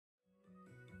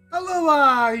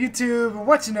Alola, YouTube,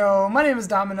 what you know, my name is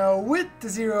Domino with the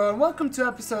Zero, and welcome to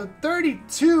episode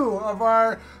 32 of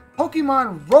our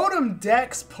Pokemon Rotom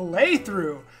Dex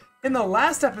playthrough. In the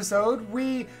last episode,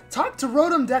 we talked to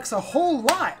Rotom Dex a whole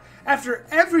lot. After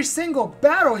every single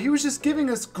battle, he was just giving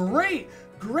us great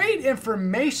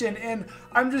information, and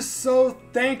I'm just so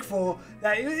thankful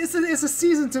that it's a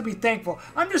season to be thankful.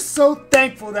 I'm just so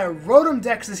thankful that Rotom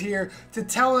Dex is here to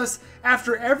tell us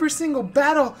after every single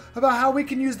battle about how we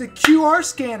can use the QR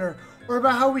scanner, or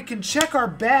about how we can check our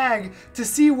bag to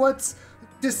see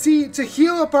to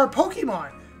heal up our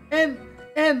Pokemon.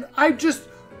 And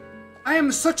I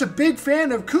am such a big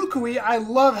fan of Kukui. I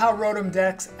love how Rotom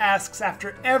Dex asks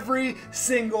after every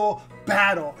single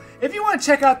battle. If you want to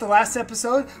check out the last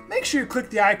episode, make sure you click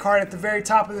the iCard at the very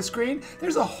top of the screen.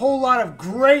 There's a whole lot of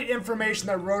great information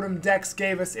that Rotom Dex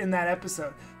gave us in that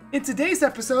episode. In today's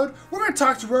episode, we're going to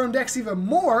talk to Rotom Dex even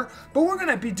more, but we're going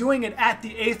to be doing it at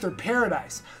the AETHER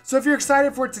Paradise. So if you're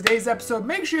excited for today's episode,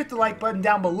 make sure you hit the like button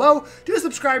down below. Do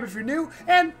subscribe if you're new,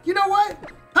 and you know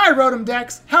what? Hi Rotom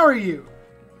Dex, how are you?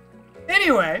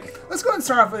 Anyway, let's go ahead and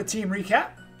start off with a team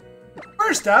recap.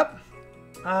 First up,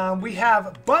 we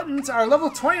have Buttons, our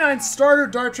level 29 starter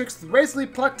Dartrix with Razor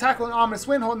Leaf, Pluck, Tackle, and Ominous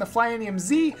Wind holding the Flyinium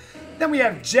Z. Then we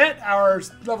have Jet, our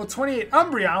level 28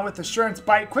 Umbreon with Assurance,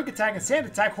 Bite, Quick Attack, and Sand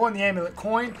Attack holding the Amulet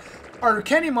Coin. Our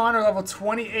Kenimon, our level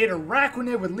 28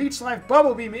 Araquanid with Leech Life,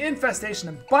 Bubble Beam, Infestation,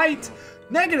 and Bite.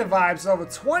 Negative Vibes, level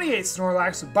 28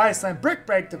 Snorlax with Bite Slam, Brick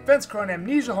Break, Defense Crow, and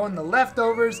Amnesia holding the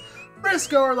Leftovers.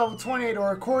 Briscoe, our level 28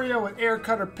 Oricorio with Air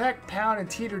Cutter, Peck, Pound, and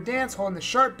Teeter Dance holding the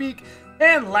Sharp Beak.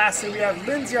 And lastly, we have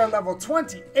Lindsay, our level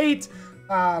 28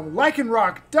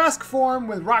 Lycanroc Dusk form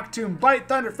with Rock Tomb, Bite,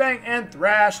 Thunder Fang, and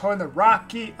Thrash holding the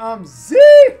Rocky Z.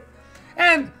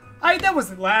 And that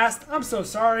wasn't last. I'm so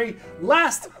sorry.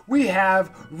 Last, we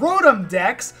have Rotom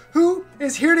Dex, who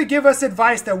is here to give us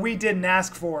advice that we didn't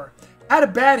ask for. Had a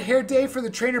bad hair day for the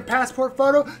trainer passport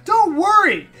photo? Don't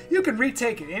worry. You can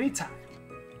retake it anytime.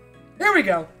 Here we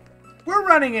go. We're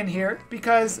running in here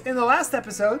because in the last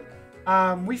episode,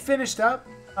 we finished up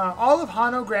all of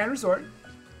Hano Grand Resort.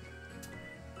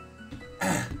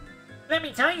 Let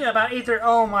me tell you about AETHER.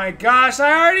 Oh my gosh,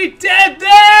 I already did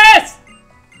this!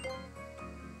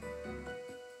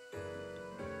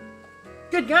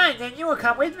 Good God, then you will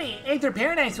come with me. AETHER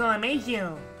Paradise will amaze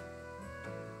you.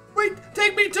 Wait,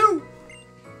 take me too!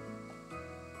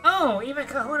 Oh, even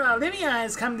Kahuna Olivia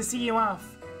has come to see you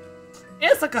off.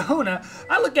 It's a Kahuna.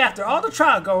 I look after all the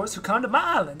trial goers who come to my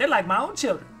island. They're like my own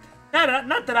children.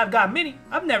 Not that I've got many.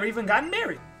 I've never even gotten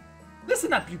married.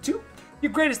 Listen up, you two.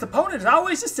 Your greatest opponent is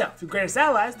always yourself. Your greatest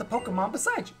ally is the Pokemon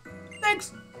beside you.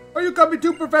 Thanks. Are you coming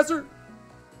too, Professor?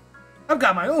 I've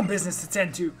got my own business to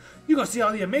tend to. You go see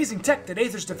all the amazing tech that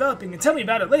AETHER's developing and tell me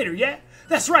about it later, yeah?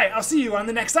 That's right. I'll see you on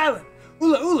the next island.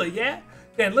 Ula Ula, yeah?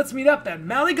 Then let's meet up at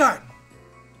Mally Garden.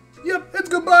 Yep, it's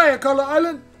goodbye, Akala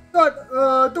Island.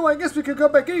 Though I guess we can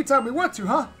come back anytime we want to,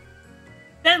 huh?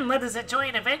 Then let us enjoy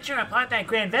an adventure upon that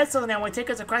grand vessel that will take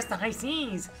us across the high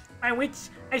seas. By which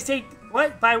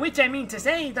I mean to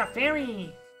say, the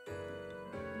ferry.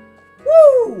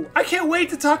 Woo! I can't wait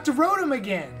to talk to Rotom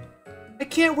again.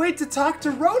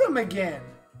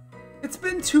 It's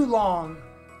been too long.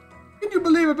 Can you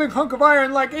believe a big hunk of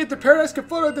iron like AETHER Paradise can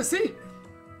float on the sea?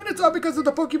 And it's all because of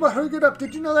the Pokemon hurling it up.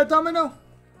 Did you know that, Domino?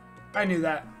 I knew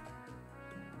that.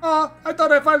 Aw, I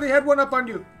thought I finally had one up on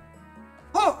you.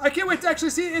 Oh, I can't wait to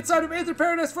actually see inside of AETHER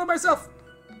Paradise for myself.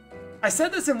 I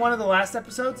said this in one of the last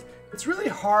episodes. It's really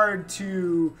hard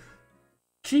to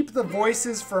keep the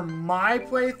voices for my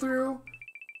playthrough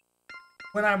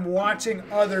when I'm watching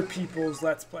other people's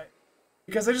Let's Play.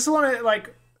 Because I just want to,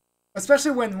 like,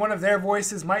 especially when one of their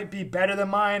voices might be better than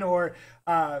mine or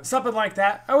something like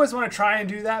that. I always want to try and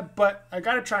do that, but I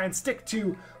gotta try and stick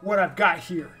to what I've got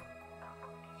here.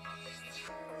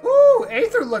 Ooh,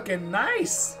 AETHER looking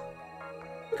nice.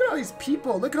 Look at all these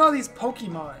people. Look at all these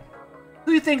Pokemon.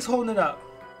 Who do you think's holding it up?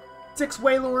 Six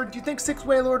Wailord? Do you think Six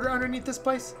Wailord are underneath this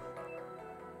place?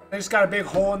 They just got a big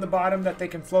hole in the bottom that they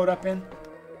can float up in.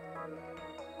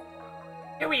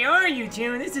 Here we are, you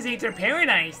two. This is AETHER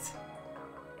Paradise.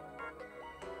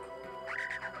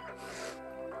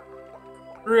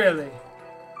 Really?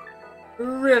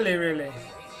 Really?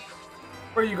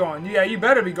 Where are you going? Yeah, you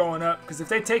better be going up, because if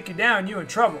they take you down, you in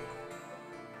trouble.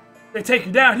 If they take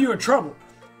you down, you in trouble.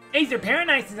 AETHER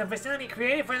Paradise is a facility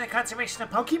created for the conservation of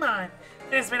Pokemon.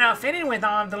 It has been outfitted with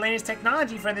all of the latest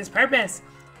technology for this purpose.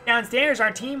 Downstairs,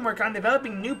 our team work on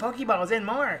developing new Pokeballs and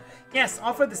more. Yes,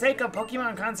 all for the sake of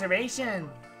Pokemon conservation.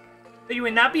 But you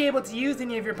would not be able to use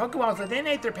any of your Pokeballs within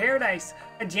AETHER Paradise.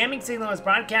 A jamming signal is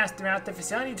broadcast throughout the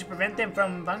facility to prevent them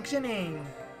from functioning.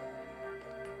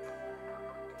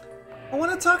 I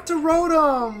want to talk to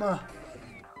Rotom.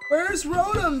 Where's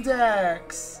Rotom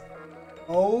Dex?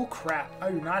 Oh crap, I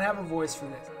do not have a voice for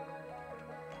this.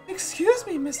 Excuse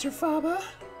me, Mr. Faba.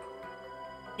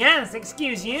 Yes,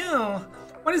 excuse you.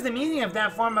 What is the meaning of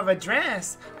that form of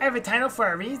address? I have a title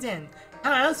for a reason.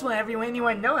 How else will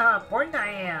anyone know how important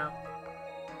I am?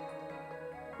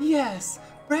 Yes,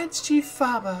 Branch Chief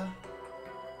Faba.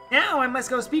 Now I must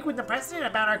go speak with the president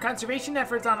about our conservation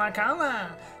efforts on Alola.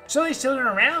 Show these children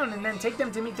around and then take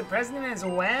them to meet the president as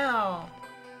well.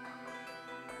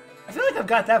 I feel like I've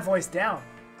got that voice down.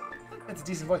 That's a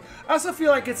decent voice. I also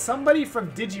feel like it's somebody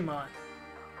from Digimon.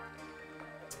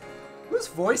 Whose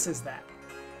voice is that?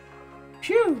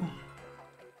 Phew.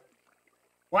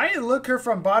 Why did it look her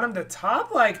from bottom to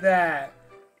top like that?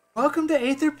 Welcome to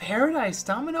Aether Paradise,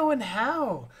 Domino and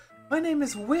How. My name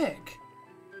is Wick.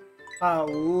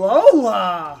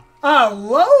 Alola!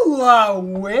 Alola,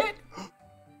 Wick?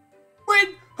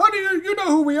 Wait, how do you know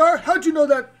who we are? How'd you know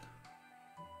that?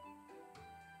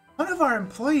 One of our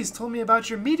employees told me about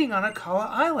your meeting on Akala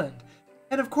Island.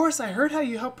 And of course, I heard how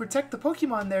you help protect the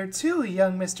Pokemon there too,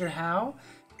 young Mr. How.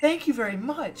 Thank you very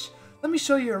much. Let me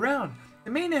show you around.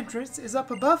 The main entrance is up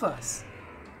above us.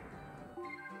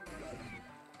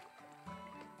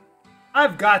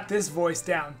 I've got this voice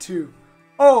down too.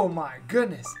 Oh my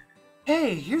goodness.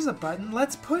 Hey, here's a button.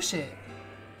 Let's push it.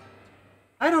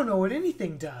 I don't know what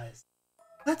anything does.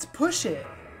 Let's push it.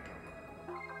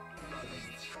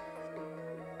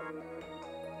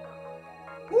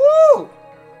 Woo!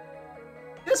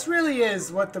 This really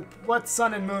is what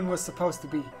Sun and Moon was supposed to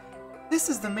be. This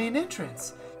is the main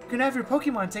entrance. You can have your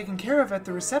Pokemon taken care of at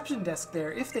the reception desk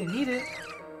there if they need it.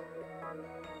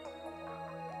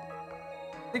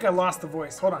 I think I lost the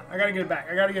voice. Hold on. I gotta get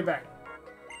it back.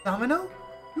 Domino?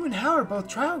 You and How are both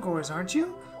trial goers, aren't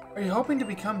you? Are you hoping to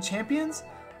become champions?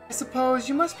 I suppose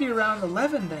you must be around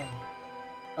 11 then.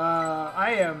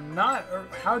 I am not.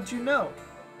 How'd you know?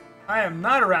 I am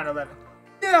not around 11.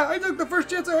 Yeah, I took the first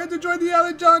chance I had to join the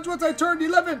Island Challenge once I turned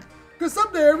 11. Because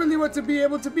someday I really want to be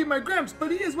able to beat my Gramps,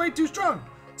 but he is way too strong.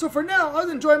 So for now, I'll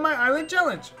enjoy my Island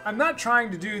Challenge. I'm not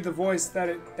trying to do the voice that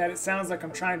it sounds like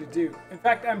I'm trying to do. In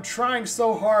fact, I'm trying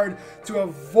so hard to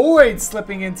avoid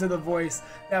slipping into the voice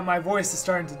that my voice is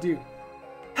starting to do.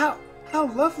 How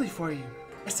lovely for you.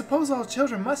 I suppose all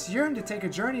children must yearn to take a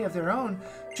journey of their own,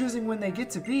 choosing when they get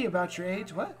to be about your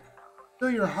age. What? Though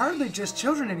you're hardly just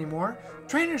children anymore,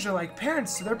 trainers are like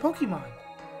parents to their Pokemon.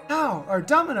 How? Or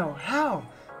Domino, how?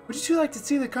 Would you two like to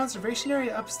see the conservation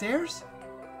area upstairs?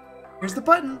 Here's the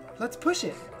button. Let's push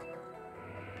it.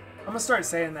 I'm gonna start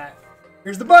saying that.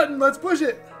 Here's the button. Let's push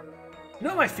it. You know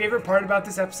what my favorite part about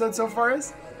this episode so far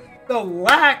is? The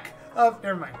lack of...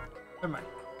 Never mind.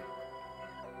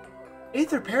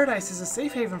 Aether Paradise is a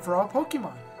safe haven for all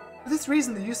Pokemon. For this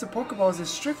reason, the use of Pokeballs is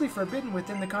strictly forbidden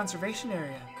within the conservation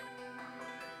area.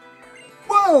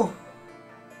 Whoa!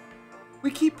 We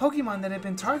keep Pokemon that have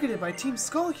been targeted by Team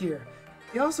Skull here.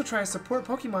 We also try to support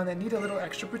Pokemon that need a little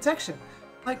extra protection.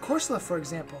 Like Corsola, for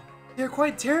example. They are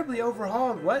quite terribly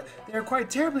overhauled. They are quite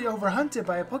terribly overhunted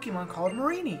by a Pokemon called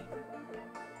Marini.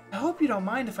 I hope you don't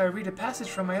mind if I read a passage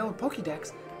from my old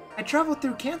Pokédex. I traveled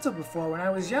through Kanto before when I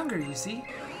was younger, you see.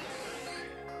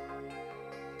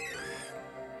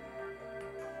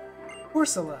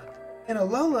 Corsola and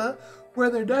Alola, where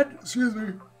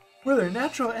their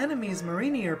natural enemies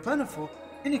Marini are plentiful,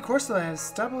 many Corsola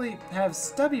have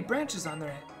stubby branches on their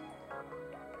head.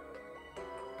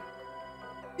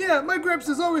 Yeah, my Gramps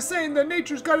is always saying that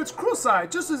nature's got its cruel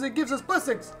side, just as it gives us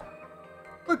blessings.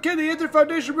 But can the Aether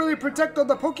Foundation really protect all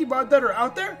the Pokemon that are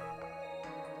out there?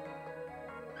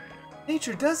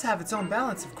 Nature does have its own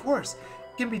balance, of course.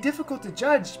 It can be difficult to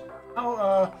judge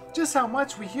just how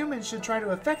much we humans should try to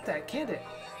affect that, can't it?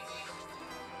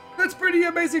 That's pretty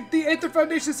amazing. The Aether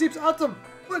Foundation seems awesome.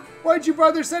 But why'd you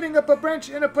bother setting up a branch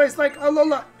in a place like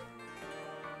Alola?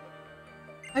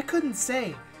 I couldn't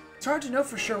say. It's hard to know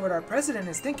for sure what our president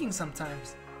is thinking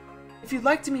sometimes. If you'd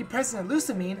like to meet President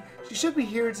Lusamine, she should be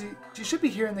here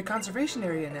in the conservation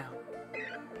area now.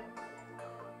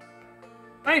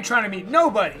 I ain't trying to meet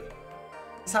nobody.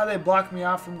 That's how they block me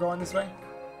off from going this way.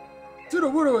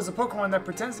 Sudowoodo is a Pokemon that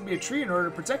pretends to be a tree in order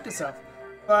to protect itself.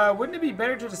 Wouldn't it be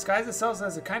better to disguise itself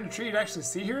as the kind of tree you'd actually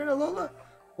see here in Alola?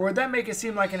 Or would that make it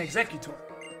seem like an executor?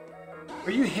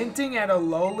 Are you hinting at a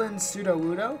Alolan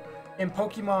Sudowoodo in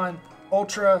Pokemon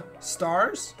Ultra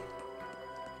Stars?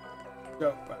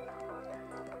 Joke, but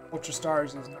Ultra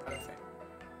Stars is not a thing.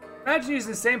 Imagine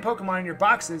using the same Pokemon in your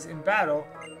boxes in battle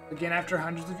again after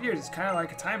hundreds of years. It's kind of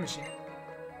like a time machine.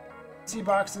 See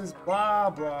boxes, blah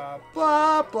blah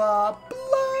blah blah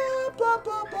blah blah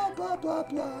blah blah blah blah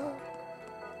blah.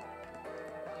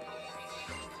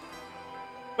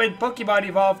 When Pokemon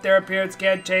evolve, their appearance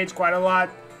can change quite a lot.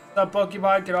 Some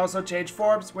Pokemon can also change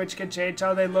forms, which can change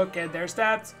how they look and their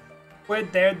stats. When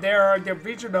there are the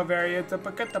regional variants of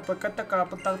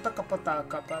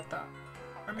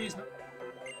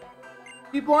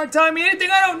people aren't telling me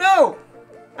anything I don't know!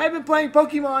 I've been playing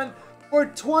Pokemon for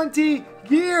 20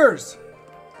 years!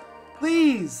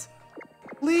 Please!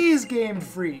 Please, Game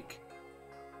Freak!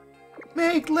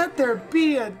 Let there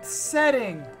be a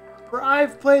setting where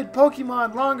I've played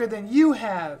Pokemon longer than you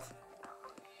have!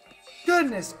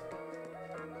 Goodness!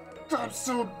 I'm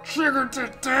so triggered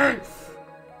today!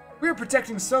 We are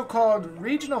protecting so-called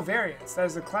regional variants. That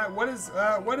is the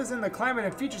what is in the climate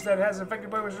and features that has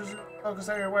affected by focus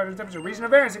on your weather temperature.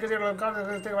 Regional variants because you're think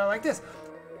about it like this.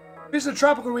 If it's a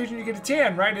tropical region, you get a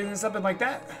tan, right? Isn't it something like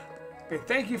that? Okay,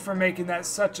 thank you for making that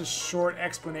such a short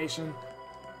explanation.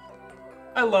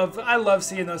 I love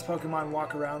seeing those Pokemon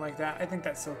walk around like that. I think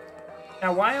that's so cool.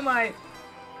 Now, why am I?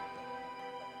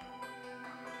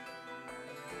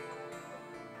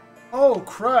 Oh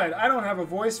crud! I don't have a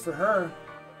voice for her.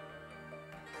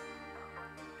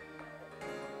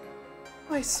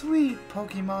 My sweet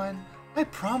Pokemon, I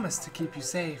promise to keep you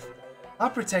safe. I'll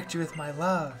protect you with my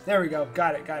love. There we go.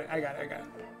 Got it. I got it.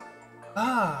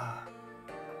 Ah.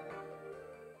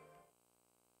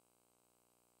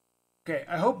 Okay,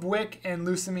 I hope Wick and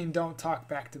Lucamine don't talk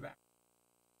back to back.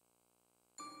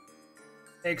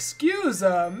 Excuse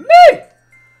me!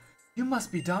 You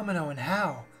must be Domino and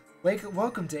How.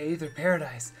 Welcome to Aether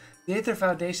Paradise, the Aether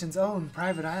Foundation's own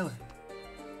private island.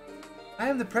 I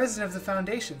am the president of the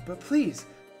foundation, but please,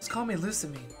 just call me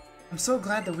Lucamine. I'm so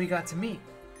glad that we got to meet.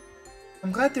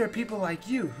 I'm glad there are people like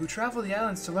you who travel the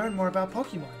islands to learn more about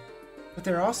Pokemon. But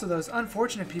there are also those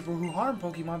unfortunate people who harm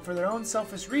Pokemon for their own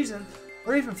selfish reason,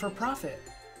 or even for profit.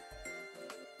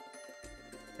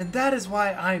 And that is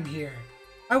why I'm here.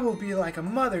 I will be like a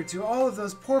mother to all of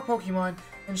those poor Pokemon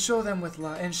and show them with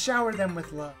love and shower them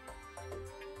with love.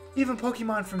 Even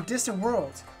Pokemon from distant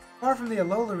worlds, far from the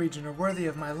Alola region, are worthy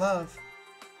of my love.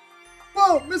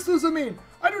 Whoa, Miss Lucamine!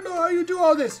 I don't know how you do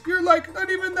all this. You're like not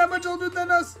even that much older than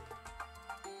us.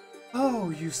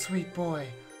 Oh, you sweet boy.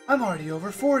 I'm already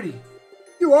over 40.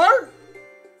 You are?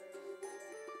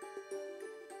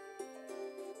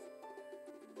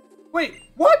 Wait,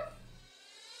 what?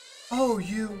 Oh,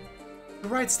 you. The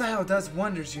right style does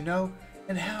wonders, you know.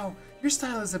 And how your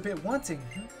style is a bit wanting.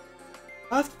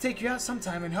 I'll have to take you out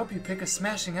sometime and help you pick a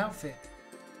smashing outfit.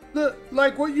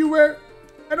 Like what you wear?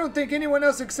 I don't think anyone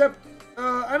else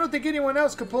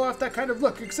could pull off that kind of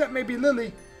look, except maybe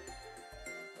Lily.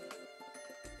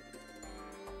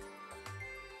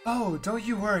 Oh, don't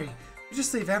you worry. You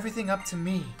just leave everything up to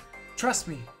me. Trust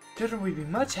me, children would be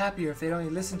much happier if they'd only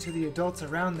listen to the adults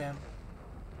around them.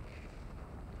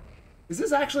 Is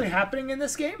this actually happening in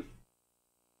this game?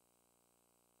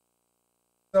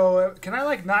 So, can I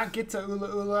like not get to Ula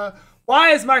Ula? Why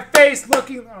is my face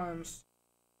looking...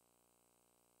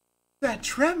 That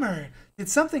tremor! Did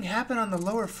something happen on the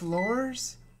lower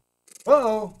floors?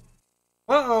 Uh-oh.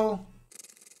 Uh-oh.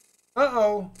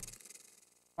 Uh-oh.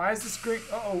 Why is the screen...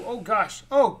 Uh-oh. Oh, gosh.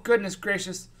 Oh, goodness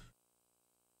gracious.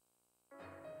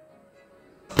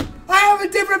 I have a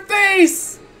different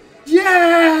face!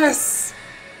 Yes!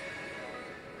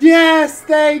 Yes,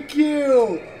 thank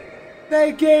you!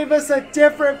 They gave us a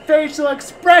different facial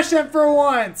expression for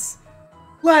once!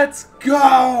 Let's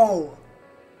go!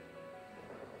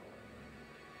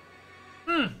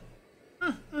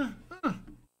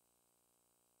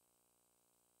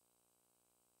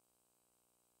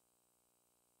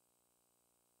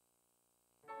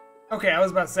 Okay, I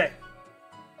was about to say.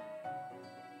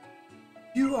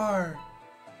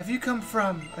 Have you come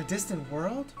from a distant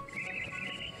world?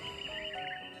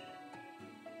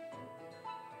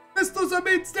 Miss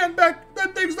Lucamine, stand back!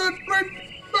 That thing's not right!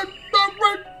 Not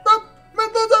right! Miss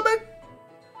Lucamine!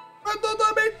 Miss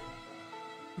Lucamine!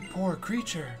 You poor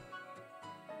creature.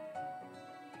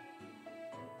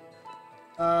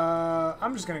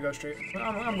 I'm just gonna go straight.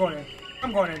 I'm going in.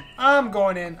 I'm going in. I'm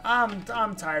going in.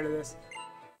 I'm tired of this.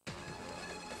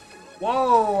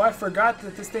 Whoa, I forgot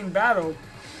that this thing battled.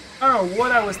 I don't know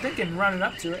what I was thinking running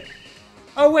up to it.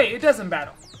 Oh wait, it doesn't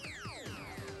battle.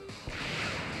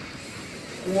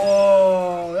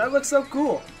 Whoa, that looks so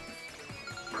cool.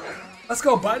 Let's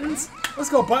go, Buttons.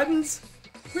 Let's go, Buttons.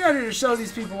 We are here to show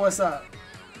these people what's up.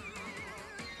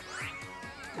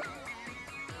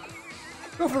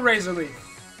 Go for Razor Leaf.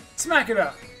 Smack it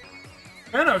up.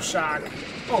 Venoshock.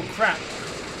 Oh crap.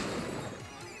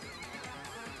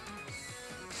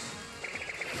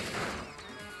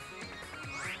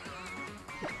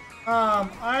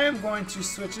 I am going to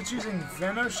switch. It's using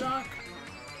Venoshock.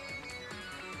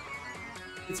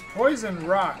 It's poison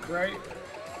rock, right?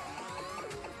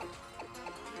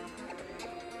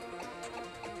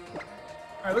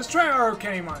 Alright, let's try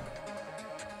Arcanimon.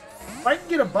 If I can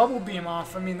get a Bubble Beam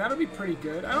off, I mean, that'll be pretty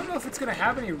good. I don't know if it's going to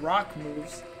have any rock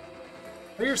moves.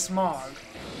 Clear Smog.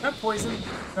 Is that poison?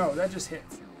 No, that just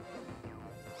hits.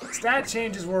 Stat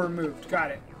changes were removed.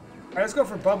 Got it. Alright, let's go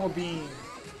for Bubble Beam.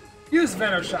 Use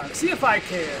Venoshock. See if I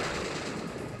care.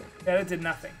 Yeah, that did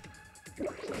nothing.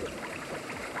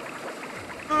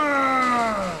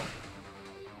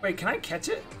 Wait, can I catch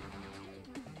it?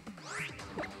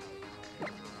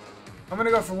 I'm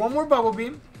gonna go for one more Bubble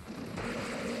Beam.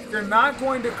 You're not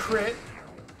going to crit.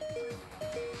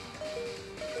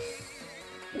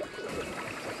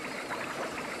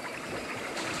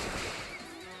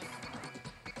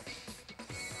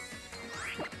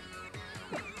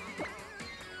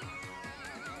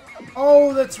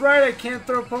 Oh, that's right, I can't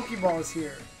throw Pokeballs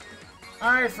here.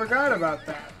 I forgot about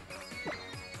that.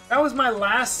 That was my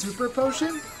last Super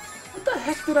Potion? What the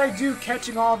heck did I do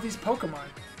catching all of these Pokemon?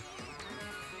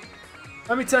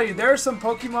 Let me tell you, there are some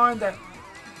Pokemon that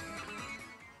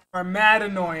are mad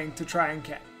annoying to try and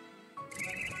catch.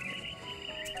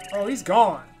 Oh, he's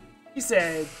gone. He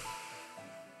said,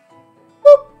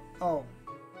 boop. Oh.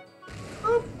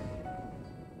 Boop.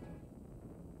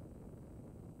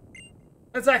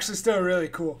 That's actually still really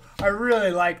cool. I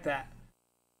really like that.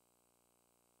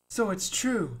 So it's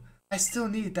true. I still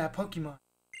need that Pokemon.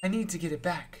 I need to get it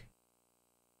back.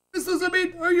 Mr.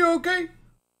 Zabit, are you okay?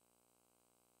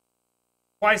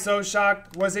 Why so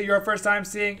shocked? Was it your first time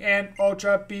seeing an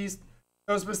Ultra Beast?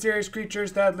 Those mysterious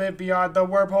creatures that live beyond the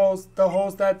wormholes, the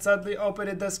holes that suddenly open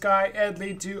in the sky and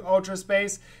lead to Ultra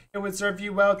Space. It would serve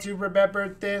you well to remember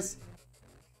this.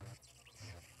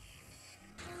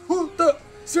 Who the...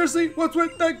 Seriously, what's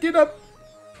with that? Get up!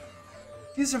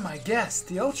 These are my guests,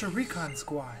 the Ultra Recon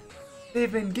Squad.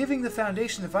 They've been giving the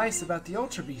Foundation advice about the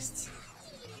Ultra Beasts.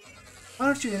 Why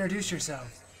don't you introduce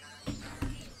yourselves?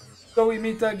 So we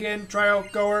meet again, trial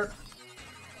goer.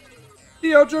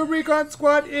 The Ultra Recon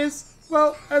Squad is,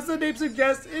 well, as the name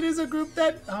suggests, it is a group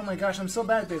that... Oh my gosh, I'm so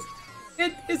bad at this.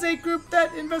 It is a group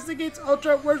that investigates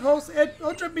Ultra Wormholes and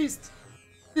Ultra Beasts.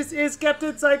 This is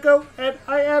Captain Psycho, and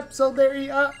I am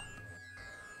Soleria.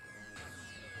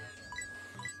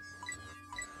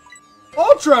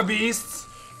 Ultra Beasts!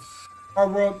 Our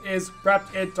world is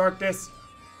wrapped in darkness,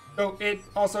 though it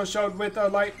also showed with a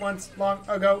light once long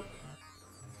ago.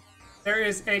 There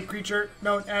is a creature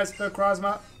known as the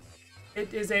Necrozma.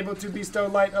 It is able to bestow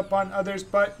light upon others,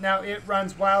 but now it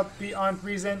runs wild beyond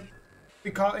reason.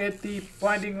 We call it the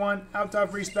Blinding One out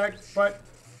of respect, but...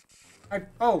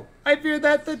 I fear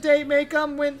that the day may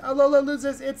come when Alola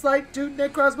loses its light to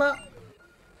Necrozma.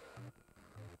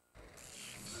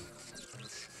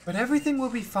 But everything will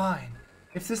be fine.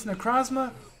 If this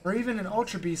Necrozma, or even an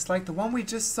Ultra Beast like the one we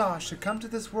just saw, should come to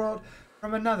this world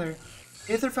from another,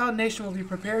 Aether Foundation will be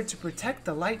prepared to protect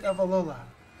the light of Alola.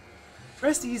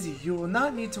 Rest easy, you will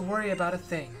not need to worry about a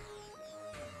thing.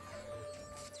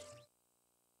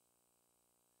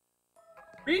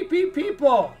 Repeat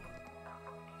people!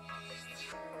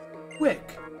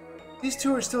 Quick! These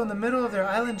two are still in the middle of their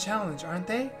island challenge, aren't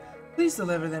they? Please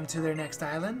deliver them to their next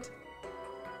island.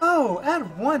 Oh,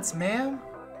 at once, ma'am!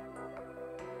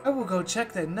 I will go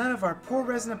check that none of our poor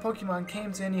resident Pokemon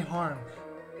came to any harm.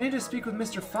 I need to speak with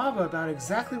Mr. Faba about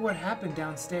exactly what happened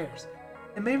downstairs.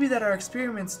 It may be that our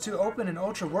experiments to open an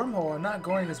Ultra Wormhole are not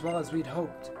going as well as we'd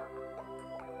hoped.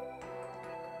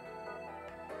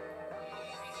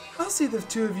 I'll see the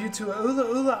two of you to Ula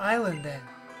Ula Island then.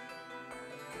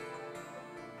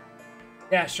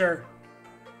 Yeah, sure.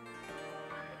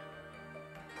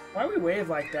 Why we wave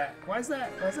like that? Why is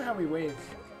that how we wave?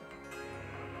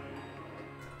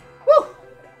 Woo!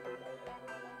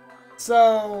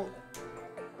 So...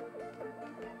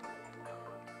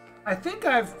 I think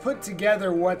I've put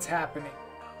together what's happening.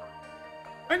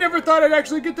 I never thought I'd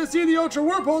actually get to see the Ultra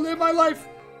Wormhole in my life.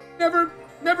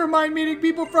 Never mind meeting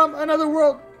people from another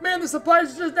world. Man, the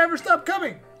supplies just never stop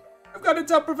coming. I've got to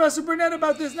tell Professor Burnett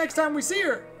about this next time we see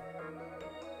her.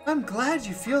 I'm glad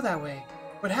you feel that way.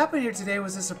 What happened here today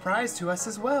was a surprise to us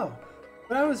as well.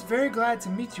 But I was very glad to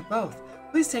meet you both.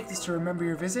 Please take this to remember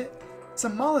your visit.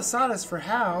 Some malasadas for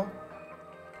Hal.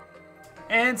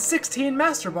 And 16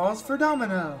 Master Balls for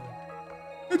Domino.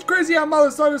 It's crazy how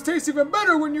malasadas taste even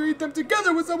better when you eat them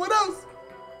together with someone else.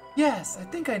 Yes, I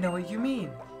think I know what you mean.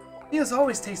 Meals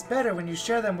always taste better when you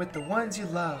share them with the ones you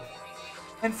love.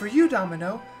 And for you,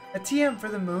 Domino, a TM for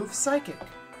the move Psychic.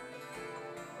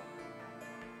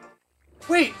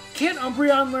 Wait, can't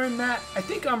Umbreon learn that? I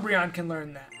think Umbreon can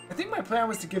learn that. I think my plan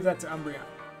was to give that to Umbreon.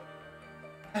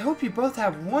 I hope you both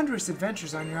have wondrous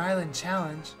adventures on your island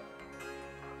challenge.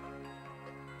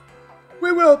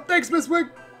 We will! Thanks, Miss Wig!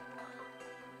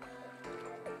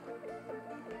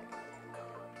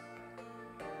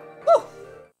 Woo!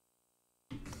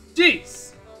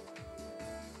 Jeez!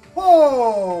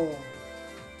 Whoa!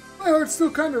 My heart's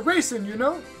still kind of racing, you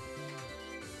know?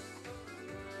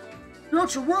 The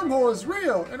Ultra Wormhole is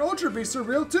real, and Ultra Beasts are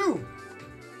real too!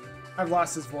 I've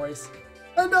lost his voice.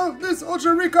 I know, this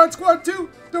Ultra Recon Squad too!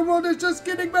 The world is just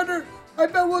getting better! I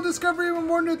bet we'll discover even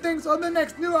more new things on the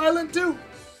next new island too!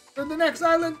 Or the next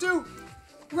island too!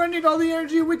 We're gonna need all the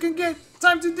energy we can get!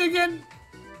 Time to dig in!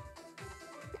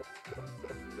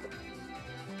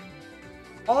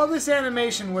 All this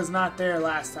animation was not there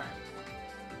last time.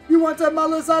 You want a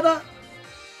malasada?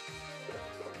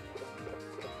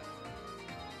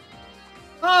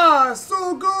 Ah,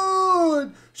 so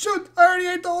good! Shoot, I already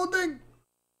ate the whole thing!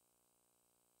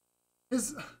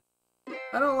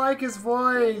 I don't like his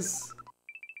voice.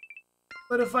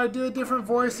 But if I do a different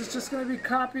voice, it's just gonna be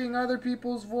copying other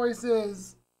people's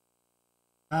voices.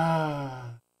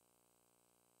 Ah.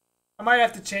 I might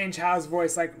have to change Hal's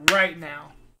voice, like, right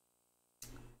now.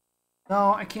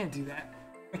 No, I can't do that.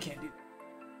 I can't do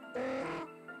that.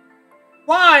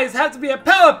 Whys have to be a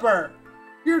Pelipper!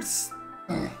 You're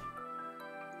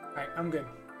Alright, I'm good.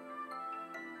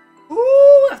 Ooh,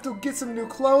 I have to get some new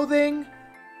clothing.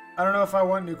 I don't know if I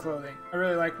want new clothing. I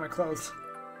really like my clothes.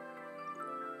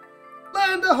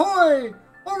 Land ahoy!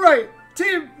 Alright,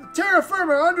 team terra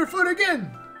firma underfoot again!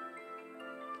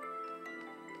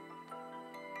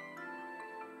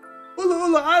 Ula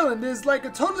Ula Island is like a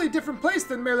totally different place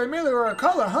than Mele Mele or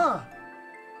Akala, huh?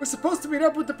 We're supposed to meet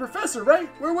up with the professor, right?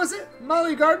 Where was it?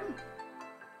 Molly Garden?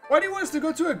 Why do you want us to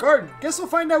go to a garden? Guess we'll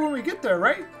find out when we get there,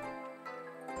 right?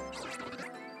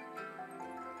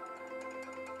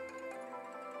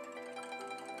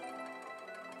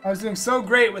 I was doing so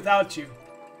great without you.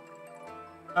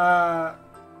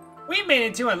 We made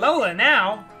it to Alola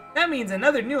now. That means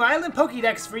another new island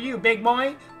Pokédex for you, big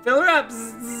boy. Fill her up.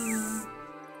 Zzz.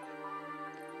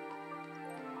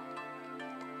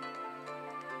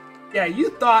 Yeah, you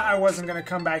thought I wasn't gonna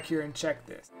come back here and check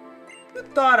this. You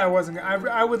thought I wasn't gonna.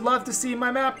 I would love to see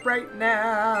my map right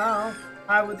now.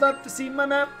 I would love to see my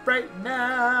map right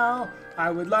now. I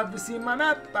would love to see my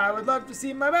map. I would love to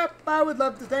see my map. I would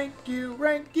love to thank you,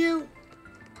 rank you.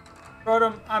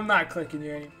 Rotom, I'm not clicking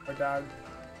you anymore, dog.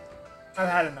 I've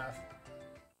had enough.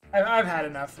 I've had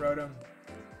enough, Rotom.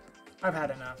 I've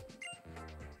had enough.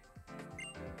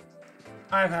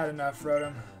 I've had enough,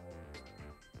 Rotom.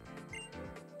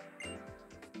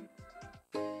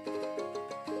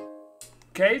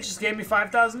 Okay, just gave me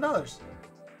 $5,000.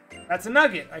 That's a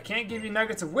nugget. I can't give you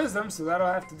nuggets of wisdom, so that'll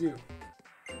have to do.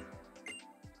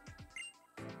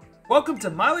 Welcome to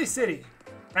Mali City.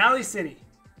 Mali City.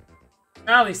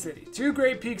 Mali City. Two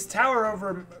great peaks tower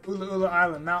over Ula Ula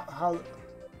Island, Mount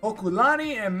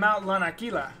Hokulani and Mount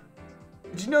Lanakila.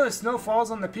 Did you know that snow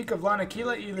falls on the peak of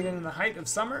Lanakila even in the height of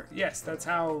summer? Yes, that's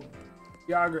how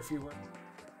geography works.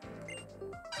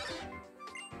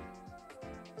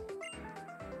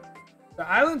 The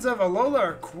islands of Alola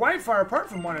are quite far apart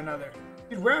from one another.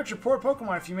 You'd wear out your poor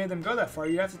Pokemon if you made them go that far.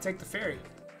 You'd have to take the ferry.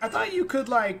 I thought you could,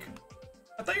 like...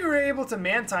 I thought you were able to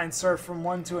Mantine surf from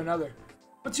one to another.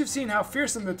 Once you've seen how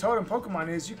fearsome the totem Pokemon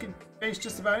is, you can face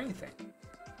just about anything.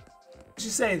 Did you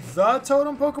say the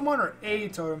totem Pokemon or a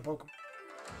totem Pokemon?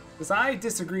 Because I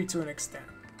disagree to an extent.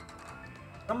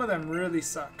 Some of them really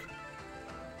suck.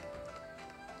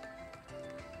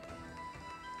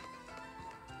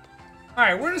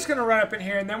 Alright, we're just going to run up in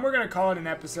here and then we're going to call it an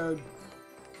episode.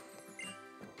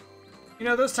 You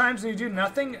know, those times when you do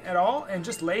nothing at all and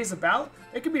just lays about,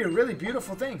 it can be a really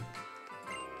beautiful thing.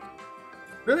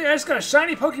 Really? I just got a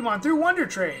shiny Pokemon through Wonder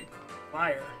Trade.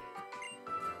 Liar.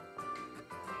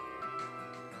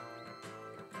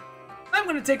 I'm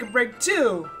going to take a break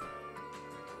too.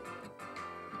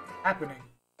 Happening.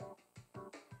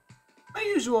 My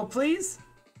usual, please.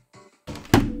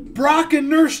 Brock and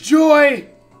Nurse Joy!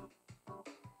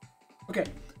 Okay,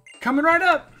 coming right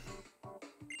up.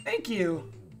 Thank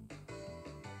you.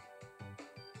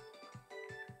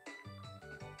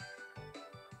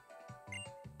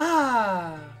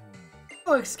 Ah.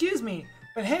 Oh, excuse me.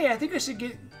 But hey, I think I should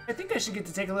get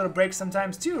to take a little break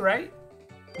sometimes too, right?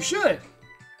 You should.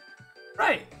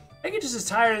 Right. I get just as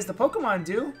tired as the Pokemon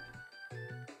do.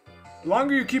 The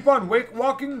longer you keep on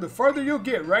walking, the farther you'll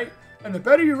get, right? And the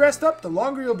better you rest up, the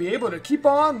longer you'll be able to keep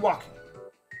on walking.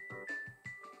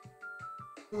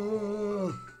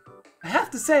 I have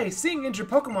to say, seeing injured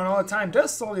Pokemon all the time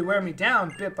does slowly wear me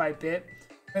down bit by bit.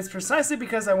 And it's precisely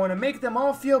because I want to make them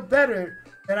all feel better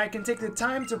then I can take the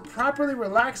time to properly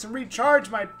relax and recharge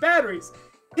my batteries.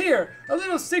 Here, a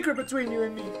little secret between you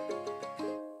and me.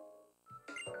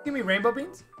 Give me rainbow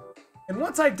beans. And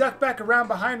once I duck back around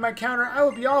behind my counter, I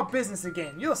will be all business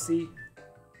again. You'll see.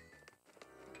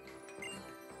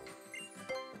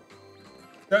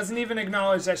 Doesn't even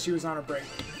acknowledge that she was on a break.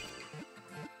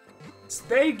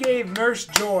 They gave Nurse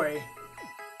Joy.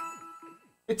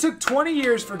 It took 20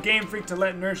 years for Game Freak to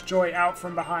let Nurse Joy out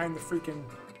from behind the freaking...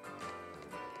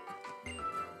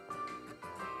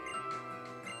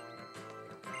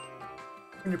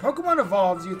 When your Pokemon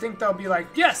evolves, you think they'll be like,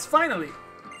 yes, finally!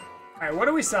 Alright, what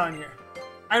are we selling here?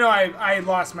 I know I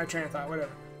lost my train of thought, whatever.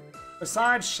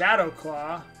 Besides Shadow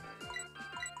Claw.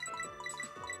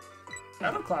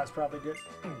 Shadow Claw is probably good.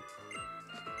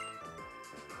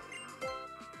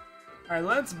 Alright,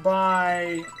 let's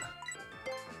buy...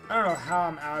 I don't know how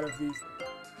I'm out of these.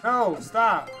 No,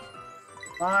 stop!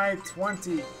 Buy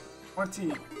 20.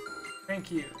 20.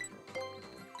 Thank you.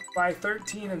 Buy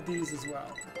 13 of these as well.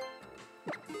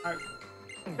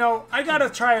 No, I gotta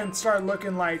try and start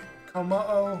looking like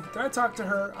Komo-o. Did I talk to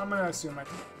her? I'm gonna assume I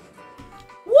did.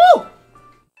 Woo!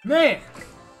 Man!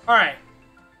 Alright.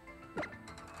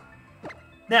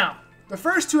 Now, the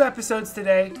first 2 episodes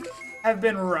today have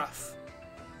been rough.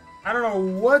 I don't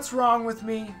know what's wrong with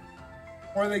me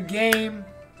or the game,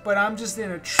 but I'm just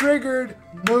in a triggered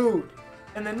mood.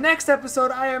 In the next episode,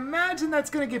 I imagine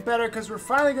that's gonna get better because we're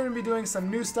finally gonna be doing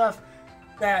some new stuff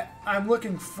that I'm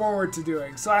looking forward to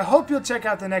doing. So I hope you'll check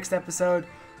out the next episode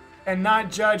and not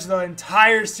judge the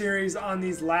entire series on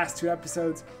these last 2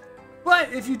 episodes.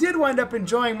 But if you did wind up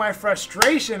enjoying my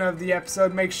frustration of the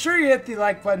episode, make sure you hit the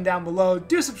like button down below.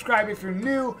 Do subscribe if you're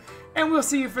new, and we'll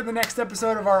see you for the next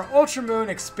episode of our Ultra Moon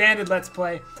Expanded Let's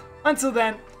Play. Until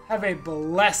then, have a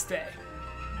blessed day.